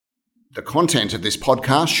The content of this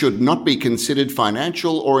podcast should not be considered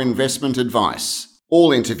financial or investment advice.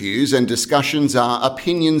 All interviews and discussions are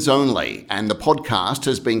opinions only, and the podcast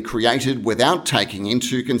has been created without taking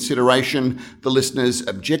into consideration the listener's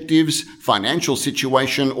objectives, financial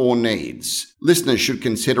situation, or needs. Listeners should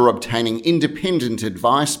consider obtaining independent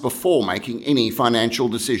advice before making any financial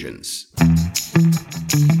decisions.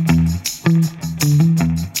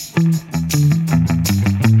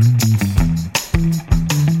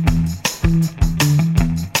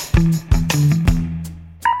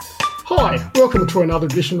 Hi, welcome to another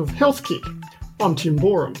edition of Health Kick. I'm Tim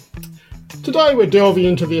Borum. Today we're delving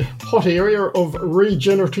into the hot area of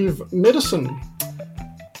regenerative medicine.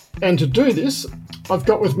 And to do this, I've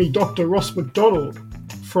got with me Dr Ross Macdonald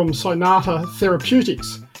from Cynata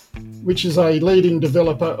Therapeutics, which is a leading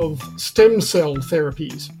developer of stem cell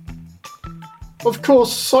therapies. Of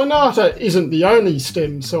course, Cynata isn't the only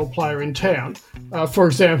stem cell player in town. For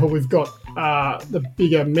example, we've got the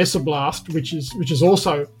bigger Mesoblast, which is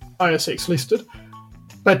also ASX listed,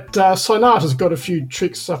 but Cynata's got a few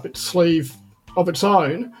tricks up its sleeve of its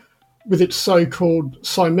own with its so-called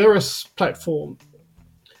Cymerus platform.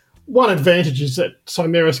 One advantage is that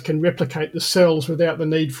Cymerus can replicate the cells without the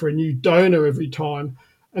need for a new donor every time,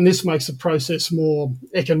 and this makes the process more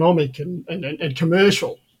economic and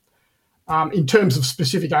commercial. In terms of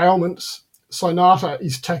specific ailments, Cynata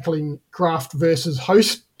is tackling graft versus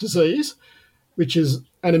host disease, which is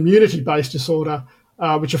an immunity-based disorder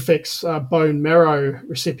which affects bone marrow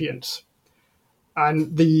recipients.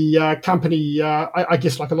 And the company, I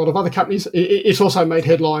guess like a lot of other companies, it's also made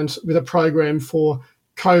headlines with a program for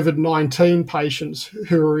COVID-19 patients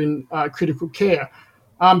who are in critical care.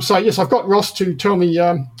 So yes, I've got Ross to tell me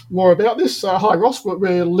more about this. Hi Ross, we've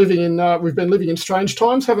been living in strange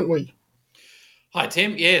times, haven't we? Hi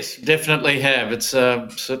Tim, yes, definitely have. It's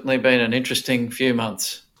certainly been an interesting few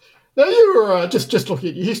months. Now, you're just looking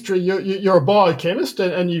at your history. You're a biochemist,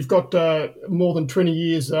 and you've got more than 20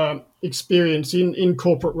 years experience in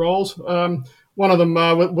corporate roles. One of them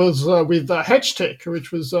was with Hatchtech,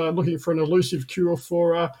 which was looking for an elusive cure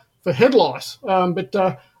for head lice. But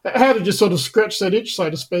how did you sort of scratch that itch, so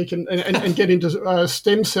to speak, and get into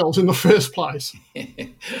stem cells in the first place?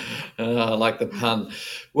 I like the pun.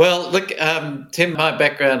 Well, look, Tim, my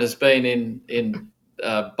background has been in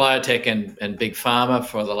biotech and big pharma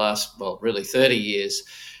for the last, really 30 years.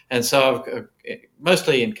 And so I've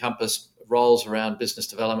mostly encompassed roles around business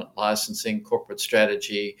development, licensing, corporate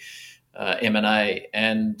strategy, M&A.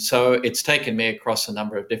 And so it's taken me across a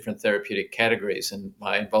number of different therapeutic categories. And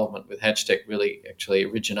my involvement with Hatchtech really actually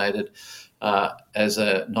originated as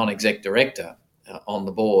a non-exec director on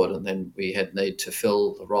the board. And then we had need to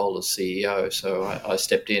fill the role as CEO. So I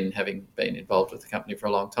stepped in, having been involved with the company for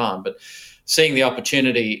a long time. But seeing the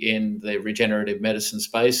opportunity in the regenerative medicine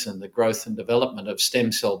space and the growth and development of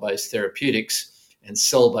stem cell-based therapeutics and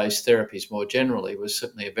cell-based therapies more generally was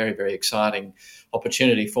certainly a very, very exciting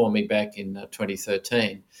opportunity for me back in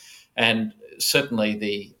 2013. And certainly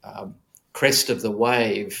the crest of the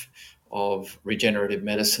wave of regenerative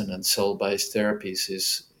medicine and cell-based therapies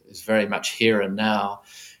is very much here and now.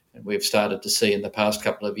 And we've started to see in the past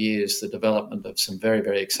couple of years the development of some very,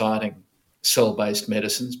 very exciting cell-based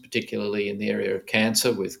medicines, particularly in the area of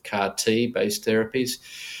cancer with CAR T-based therapies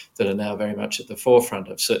that are now very much at the forefront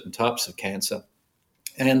of certain types of cancer.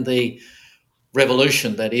 And the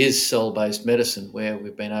revolution that is cell-based medicine, where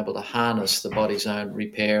we've been able to harness the body's own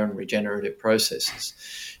repair and regenerative processes,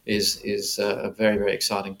 is a very, very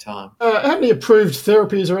exciting time. How many approved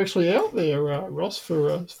therapies are actually out there, Ross,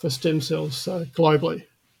 for stem cells globally?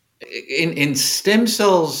 In stem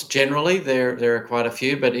cells generally, there are quite a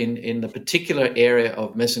few, but in the particular area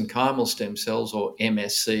of mesenchymal stem cells, or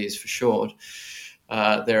MSCs for short,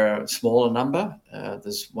 there are a smaller number.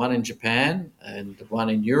 There's one in Japan and one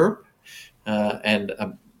in Europe and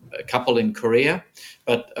a couple in Korea.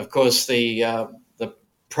 But of course, the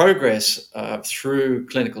progress through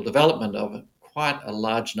clinical development of quite a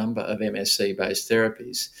large number of MSC-based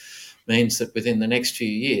therapies means that within the next few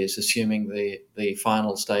years, assuming the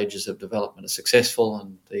final stages of development are successful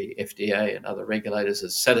and the FDA and other regulators are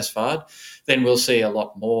satisfied, then we'll see a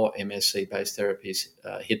lot more MSC-based therapies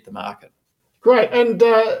hit the market. Great. And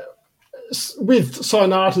with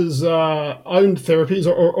Cynata's own therapies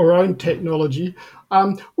or own technology,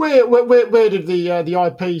 where did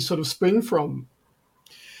the IP sort of spring from?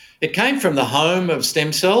 It came from the home of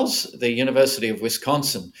stem cells, the University of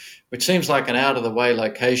Wisconsin, which seems like an out-of-the-way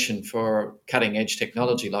location for cutting-edge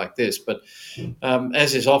technology like this. But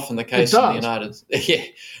as is often the case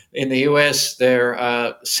in the US, there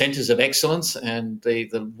are centres of excellence, and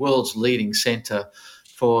the world's leading centre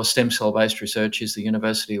for stem cell-based research is the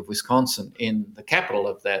University of Wisconsin in the capital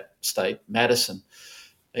of that state, Madison.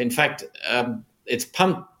 In fact,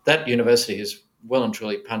 that university is well and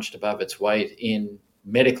truly punched above its weight in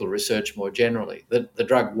medical research more generally. The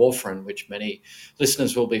drug warfarin, which many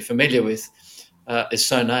listeners will be familiar with, is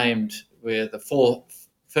so named with the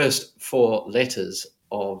first four letters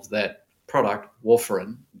of that product,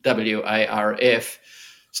 warfarin, WARF,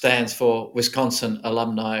 stands for Wisconsin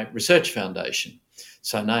Alumni Research Foundation.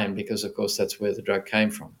 So named because, of course, that's where the drug came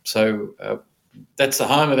from. So that's the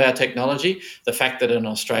home of our technology. The fact that an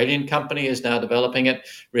Australian company is now developing it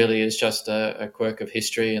really is just a quirk of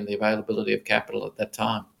history and the availability of capital at that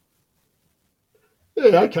time.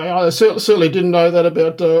 Yeah, okay. I certainly didn't know that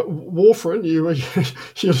about warfarin.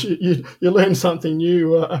 You learn something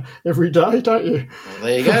new every day, don't you? Well,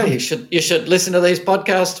 there you go. You should listen to these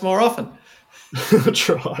podcasts more often. That's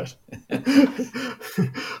right.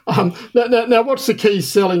 Now, what's the key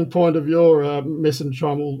selling point of your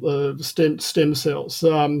mesenchymal stem cells?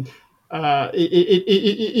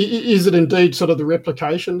 Is it indeed sort of the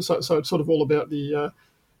replication? So it's sort of all about the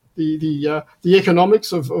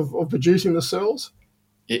economics of producing the cells?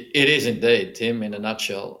 It is indeed, Tim, in a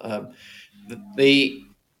nutshell. The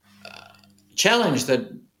challenge that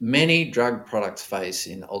many drug products face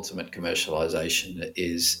in ultimate commercialisation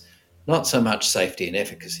is not so much safety and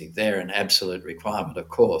efficacy. They're an absolute requirement, of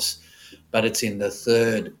course, but it's in the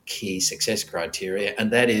third key success criteria, and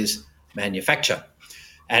that is manufacture.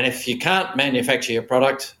 And if you can't manufacture your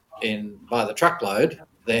product by the truckload,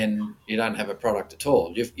 then you don't have a product at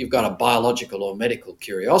all. You've got a biological or medical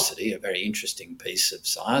curiosity, a very interesting piece of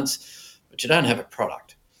science, but you don't have a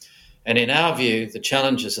product. And in our view, the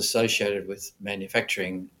challenges associated with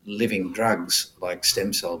manufacturing living drugs like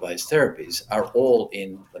stem cell-based therapies are all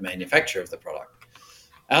in the manufacture of the product.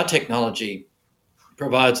 Our technology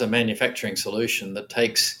provides a manufacturing solution that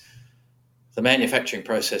takes the manufacturing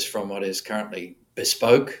process from what is currently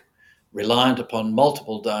bespoke, reliant upon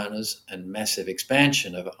multiple donors and massive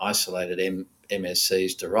expansion of isolated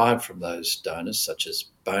MSCs derived from those donors, such as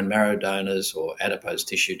bone marrow donors or adipose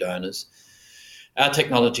tissue donors. Our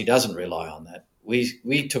technology doesn't rely on that.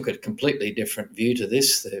 We took a completely different view to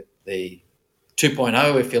this, the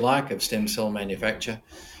 2.0, if you like, of stem cell manufacture,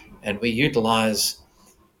 and we utilise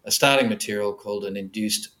a starting material called an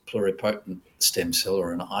induced pluripotent stem cell,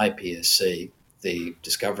 or an iPSC, the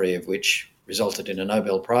discovery of which resulted in a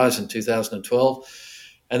Nobel Prize in 2012,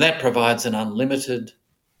 and that provides an unlimited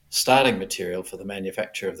starting material for the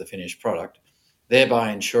manufacture of the finished product,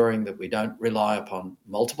 thereby ensuring that we don't rely upon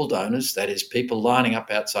multiple donors, that is, people lining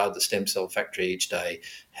up outside the stem cell factory each day,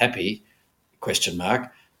 happy,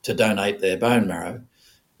 to donate their bone marrow.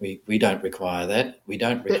 We don't require that. We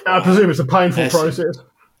don't require... I presume it's a painful process.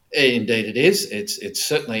 Indeed it is. It's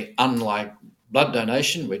certainly unlike blood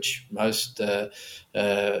donation, which most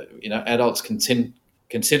adults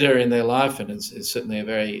consider in their life, and it's certainly a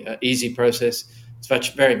very easy process. It's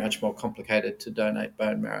very much more complicated to donate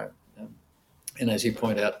bone marrow, and as you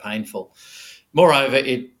point out, painful. Moreover,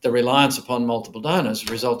 the reliance upon multiple donors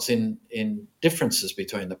results in differences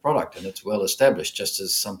between the product, and it's well established, just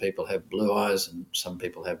as some people have blue eyes and some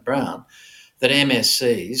people have brown, that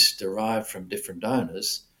MSCs derived from different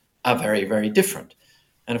donors are very, very different.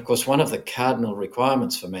 And of course, one of the cardinal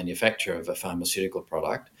requirements for manufacture of a pharmaceutical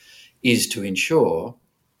product is to ensure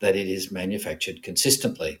that it is manufactured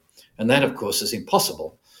consistently. And that, of course, is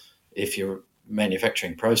impossible if your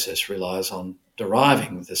manufacturing process relies on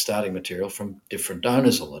deriving the starting material from different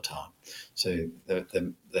donors all the time. So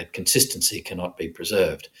that consistency cannot be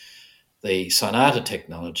preserved. The Cynata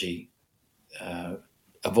technology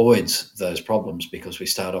avoids those problems because we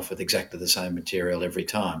start off with exactly the same material every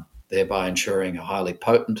time, thereby ensuring a highly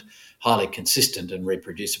potent, highly consistent and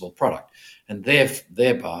reproducible product, and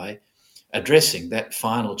thereby addressing that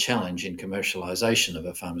final challenge in commercialisation of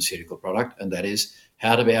a pharmaceutical product, and that is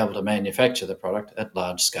how to be able to manufacture the product at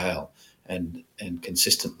large scale and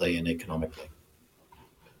consistently and economically.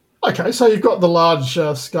 Okay, so you've got the large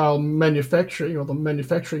scale manufacturing, or the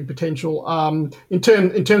manufacturing potential. In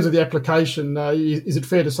terms of the application, is it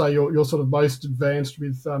fair to say you're sort of most advanced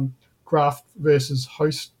with graft versus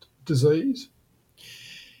host disease?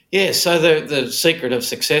 Yeah, so the secret of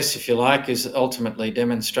success, if you like, is ultimately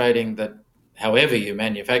demonstrating that however you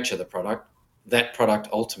manufacture the product, that product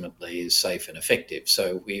ultimately is safe and effective.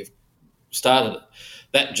 So we've started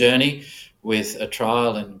that journey with a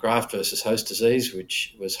trial in graft versus host disease,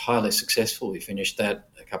 which was highly successful. We finished that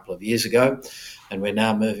a couple of years ago, and we're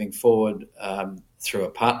now moving forward through a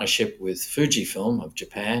partnership with Fujifilm of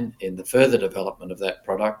Japan in the further development of that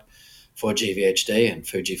product, for GVHD, and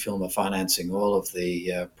Fujifilm are financing all of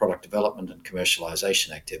the product development and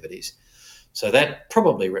commercialisation activities. So that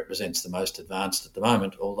probably represents the most advanced at the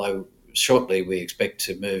moment, although shortly we expect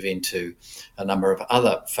to move into a number of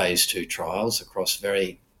other phase 2 trials across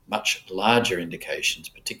very much larger indications,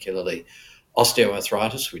 particularly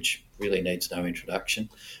osteoarthritis, which really needs no introduction.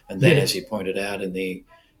 And then, as you pointed out in the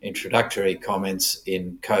introductory comments,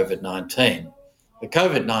 in COVID-19. The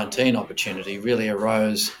COVID-19 opportunity really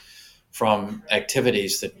arose from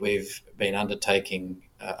activities that we've been undertaking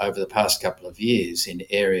over the past couple of years in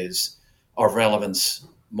areas of relevance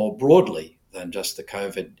more broadly than just the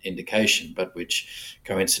COVID indication, but which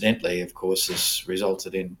coincidentally, of course, has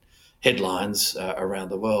resulted in headlines around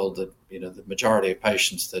the world that, the majority of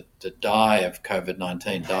patients that die of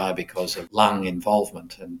COVID-19 die because of lung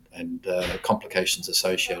involvement and complications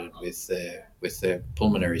associated with their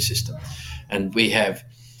pulmonary system. And we have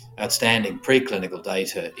outstanding preclinical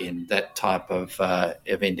data in that type of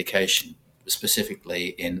indication, specifically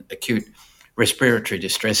in acute respiratory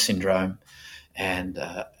distress syndrome and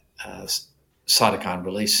cytokine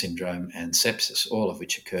release syndrome and sepsis, all of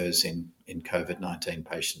which occurs in COVID-19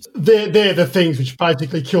 patients. They're the things which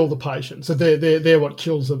basically kill the patients. So they're what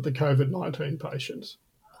kills the COVID-19 patients.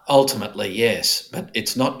 Ultimately, yes, but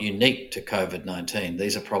it's not unique to COVID-19.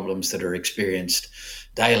 These are problems that are experienced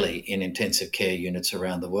daily in intensive care units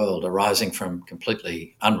around the world, arising from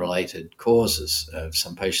completely unrelated causes.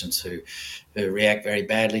 Some patients who react very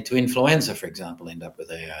badly to influenza, for example, end up with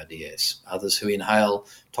ARDS. Others who inhale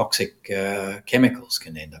toxic chemicals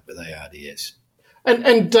can end up with ARDS.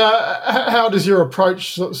 And how does your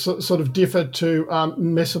approach sort of differ to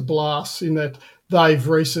Mesoblast in that they've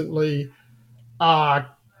recently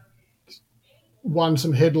won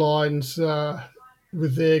some headlines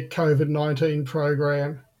with their COVID-19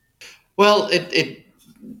 program? Well, it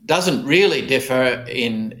doesn't really differ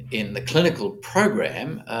in the clinical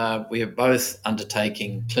program. We are both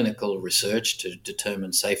undertaking clinical research to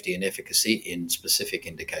determine safety and efficacy in specific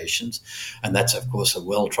indications, and that's, of course, a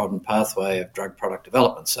well-trodden pathway of drug product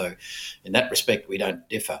development. So in that respect, we don't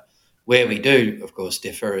differ. Where we do, of course,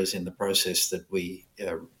 differ is in the process that we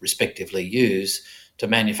respectively use to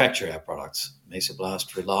manufacture our products.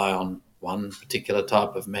 Mesoblast rely on one particular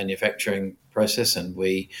type of manufacturing process, and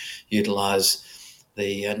we utilise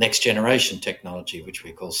the next generation technology, which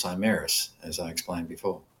we call Cymerus, as I explained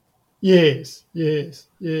before. Yes.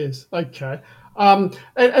 Okay. And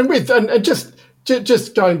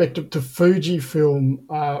just going back to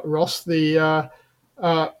Fujifilm, Ross, the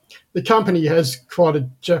company has quite a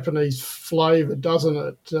Japanese flavour, doesn't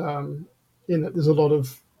it? In that there's a lot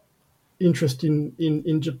of interest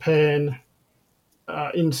in Japan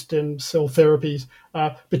in stem cell therapies,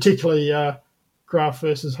 particularly graft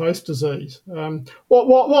versus host disease.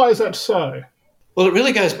 Why is that so? Well, it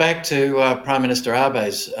really goes back to Prime Minister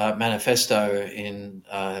Abe's manifesto in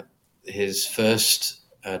his first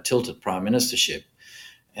tilted prime ministership.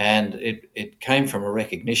 And it came from a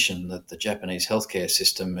recognition that the Japanese healthcare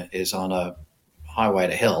system is on a highway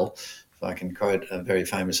to hell, if I can quote a very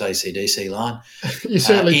famous AC/DC line. You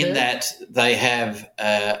certainly in that they have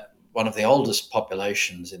one of the oldest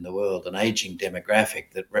populations in the world, an ageing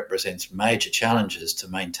demographic that represents major challenges to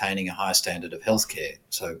maintaining a high standard of healthcare.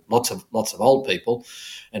 So lots of old people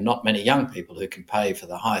and not many young people who can pay for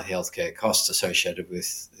the high healthcare costs associated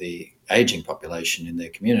with the ageing population in their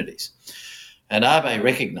communities. And Abe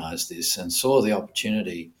recognised this and saw the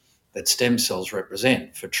opportunity that stem cells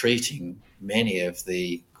represent for treating many of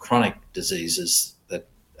the chronic diseases that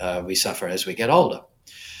we suffer as we get older.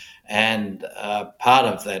 And part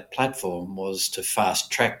of that platform was to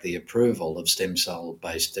fast-track the approval of stem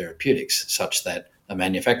cell-based therapeutics such that a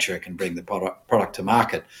manufacturer can bring the product to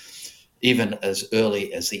market even as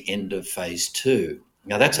early as the end of phase 2.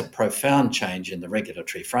 Now, that's a profound change in the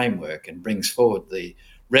regulatory framework and brings forward the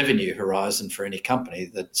revenue horizon for any company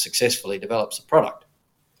that successfully develops a product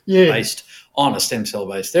based on a stem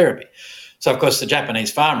cell-based therapy. So, of course, the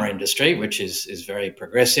Japanese pharma industry, which is very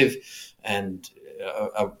progressive and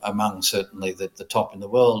among certainly the top in the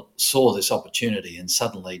world, saw this opportunity and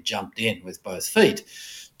suddenly jumped in with both feet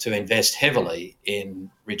to invest heavily in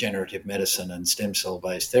regenerative medicine and stem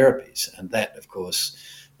cell-based therapies. And that, of course,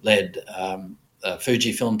 led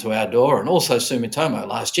Fujifilm to our door, and also Sumitomo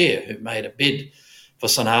last year, who made a bid for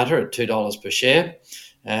Cynata at $2 per share.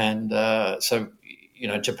 And so,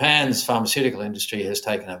 Japan's pharmaceutical industry has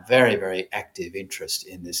taken a very, very active interest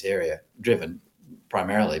in this area, driven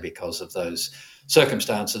primarily because of those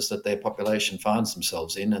circumstances that their population finds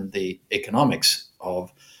themselves in and the economics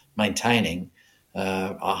of maintaining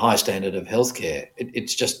a high standard of healthcare.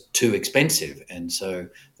 It's just too expensive. And so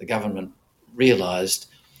the government realised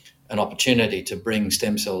an opportunity to bring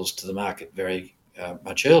stem cells to the market very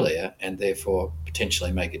much earlier, and therefore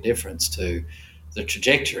potentially make a difference to the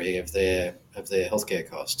trajectory of their healthcare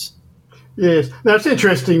costs. Yes. Now, it's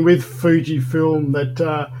interesting with Fujifilm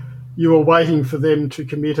that you were waiting for them to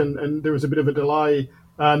commit, and there was a bit of a delay.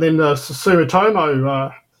 And then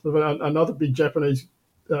Sumitomo, another big Japanese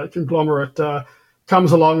conglomerate,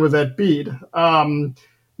 comes along with that bid.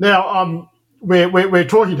 Now, we're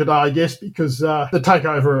talking today, I guess, because the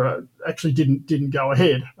takeover actually didn't go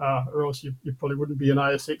ahead, or else you probably wouldn't be an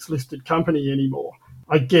ASX listed company anymore.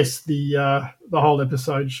 I guess the whole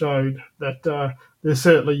episode showed that there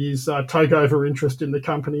certainly is takeover interest in the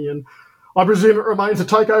company, and I presume it remains a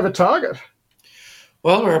takeover target.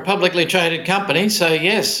 Well, we're a publicly traded company, so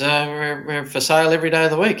yes, we're for sale every day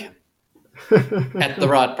of the week at the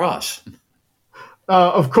right price.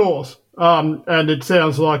 Of course, and it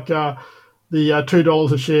sounds like the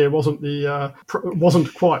 $2 a share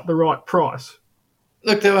wasn't quite the right price.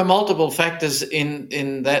 Look, there were multiple factors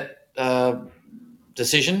in that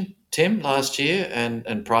decision, Tim, last year,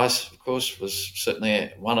 and price, of course, was certainly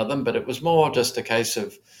one of them, but it was more just a case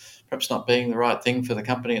of perhaps not being the right thing for the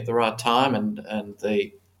company at the right time, and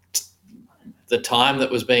the time that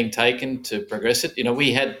was being taken to progress it. You know,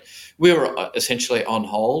 we were essentially on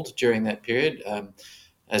hold during that period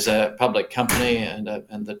as a public company and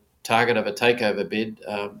the target of a takeover bid.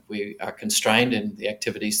 We are constrained in the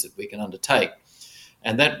activities that we can undertake.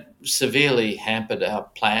 And that severely hampered our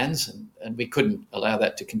plans, and we couldn't allow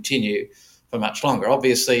that to continue for much longer.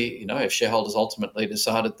 Obviously, you know, if shareholders ultimately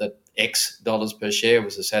decided that X dollars per share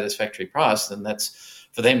was a satisfactory price, then that's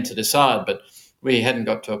for them to decide. But we hadn't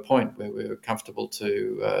got to a point where we were comfortable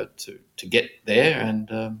to get there,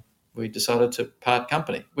 and we decided to part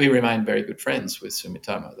company. We remain very good friends with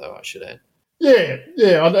Sumitomo, though, I should add.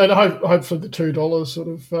 Yeah, and hopefully the $2 sort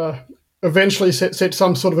of eventually set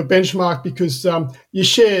some sort of a benchmark, because your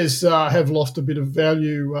shares have lost a bit of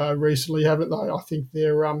value recently, haven't they? I think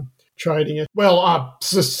they're trading at, well,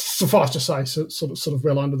 suffice to say, sort of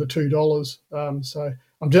well under the $2. So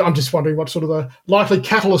I'm just wondering what sort of the likely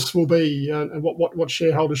catalysts will be, and what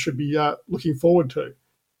shareholders should be looking forward to.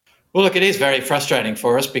 Well, look, it is very frustrating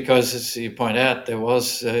for us because, as you point out, there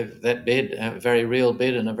was that bid, a very real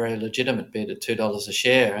bid and a very legitimate bid at $2 a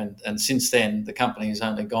share. And since then, the company has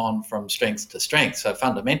only gone from strength to strength. So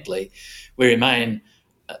fundamentally, we remain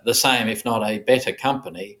the same, if not a better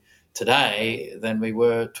company today than we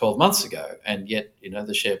were 12 months ago. And yet, you know,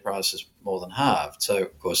 the share price is more than halved. So,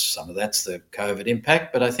 of course, some of that's the COVID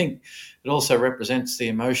impact, but I think it also represents the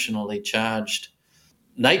emotionally charged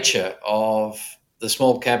nature of the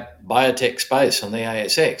small cap biotech space on the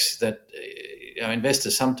ASX, that, you know,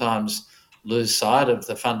 investors sometimes lose sight of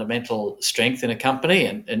the fundamental strength in a company,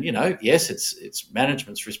 and you know, yes, it's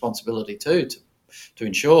management's responsibility too to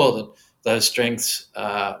ensure that those strengths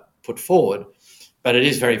are put forward. But it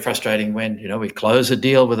is very frustrating when, you know, we close a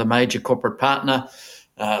deal with a major corporate partner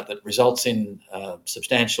that results in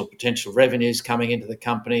substantial potential revenues coming into the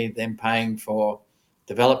company, them paying for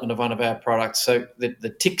development of one of our products. So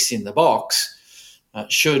the ticks in the box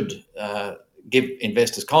should give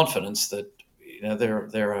investors confidence that, you know,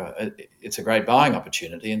 it's a great buying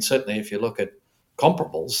opportunity. And certainly, if you look at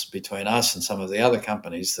comparables between us and some of the other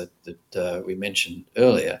companies that we mentioned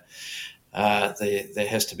earlier, there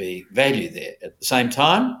has to be value there. At the same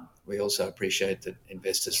time, we also appreciate that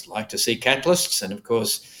investors like to see catalysts, and of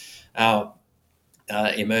course, our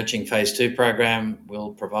emerging phase 2 program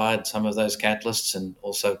will provide some of those catalysts, and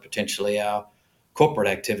also potentially our corporate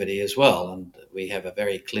activity as well. And we have a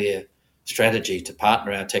very clear strategy to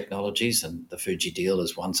partner our technologies, and the Fuji deal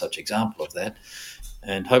is one such example of that.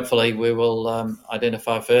 And hopefully we will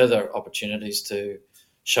identify further opportunities to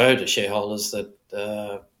show to shareholders that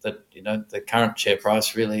you know, the current share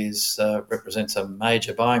price really represents a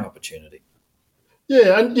major buying opportunity.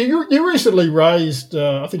 Yeah, and you recently raised,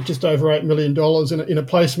 I think, just over $8 million in a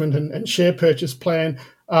placement and share purchase plan.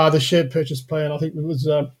 The share purchase plan, I think, was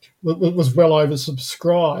well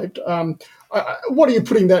oversubscribed. What are you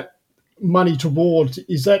putting that money towards?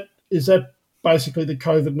 Is that basically the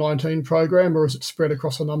COVID-19 program, or is it spread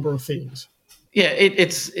across a number of things? Yeah,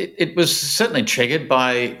 it was certainly triggered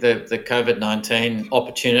by the COVID-19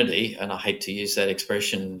 opportunity, and I hate to use that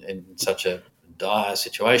expression in such a dire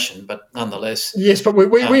situation, but nonetheless. Yes, but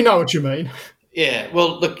we know what you mean. Yeah,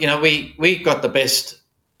 well, look, you know, we got the best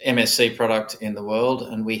MSC product in the world,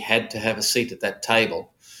 and we had to have a seat at that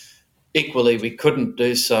table. Equally, we couldn't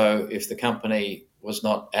do so if the company was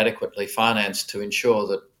not adequately financed to ensure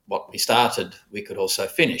that what we started, we could also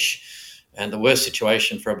finish. And the worst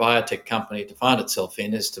situation for a biotech company to find itself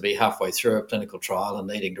in is to be halfway through a clinical trial and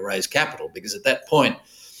needing to raise capital, because at that point,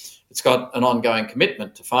 it's got an ongoing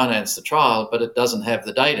commitment to finance the trial, but it doesn't have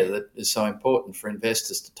the data that is so important for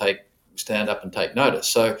investors to stand up and take notice.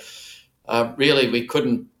 So really we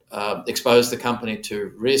couldn't expose the company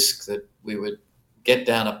to risk that we would get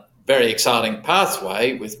down a very exciting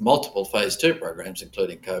pathway with multiple phase 2 programs,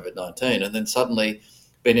 including COVID-19, and then suddenly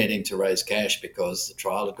be needing to raise cash because the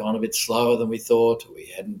trial had gone a bit slower than we thought, or we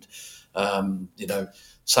hadn't,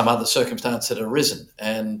 some other circumstance had arisen.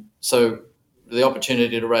 And so the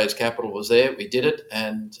opportunity to raise capital was there. We did it,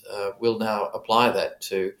 and we'll now apply that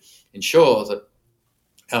to ensure that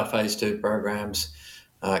our phase 2 programs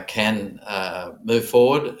can move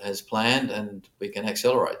forward as planned, and we can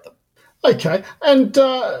accelerate them. Okay. And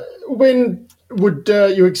when would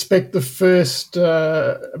you expect the first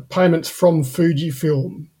payments from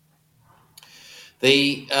Fujifilm?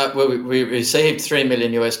 We received $3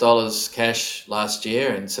 million cash last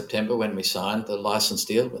year in September when we signed the license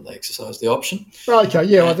deal, when they exercised the option. Okay,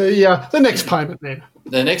 yeah. The next payment then.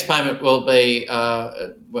 The next payment will be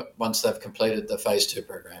once they've completed the phase 2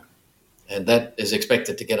 program, and that is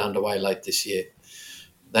expected to get underway late this year.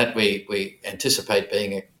 That we anticipate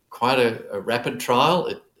being quite a rapid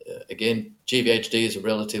trial. Again, GVHD is a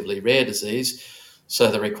relatively rare disease,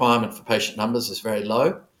 so the requirement for patient numbers is very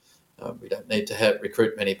low. We don't need to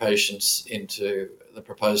recruit many patients into the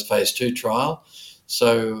proposed phase 2 trial,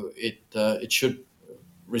 so it should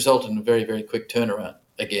result in a very, very quick turnaround.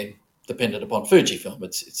 Again, dependent upon Fujifilm.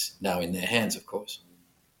 It's now in their hands, of course.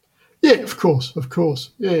 Yeah, of course.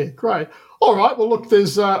 Yeah, great. All right. Well, look,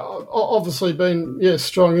 there's obviously been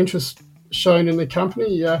strong interest shown in the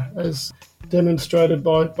company, as demonstrated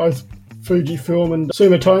by both Fujifilm and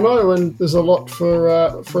Sumitomo, and there's a lot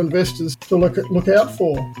for investors to look out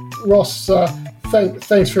for. Ross,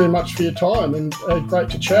 thanks very much for your time, and great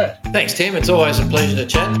to chat. Thanks, Tim. It's always a pleasure to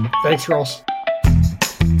chat. Thanks, Ross.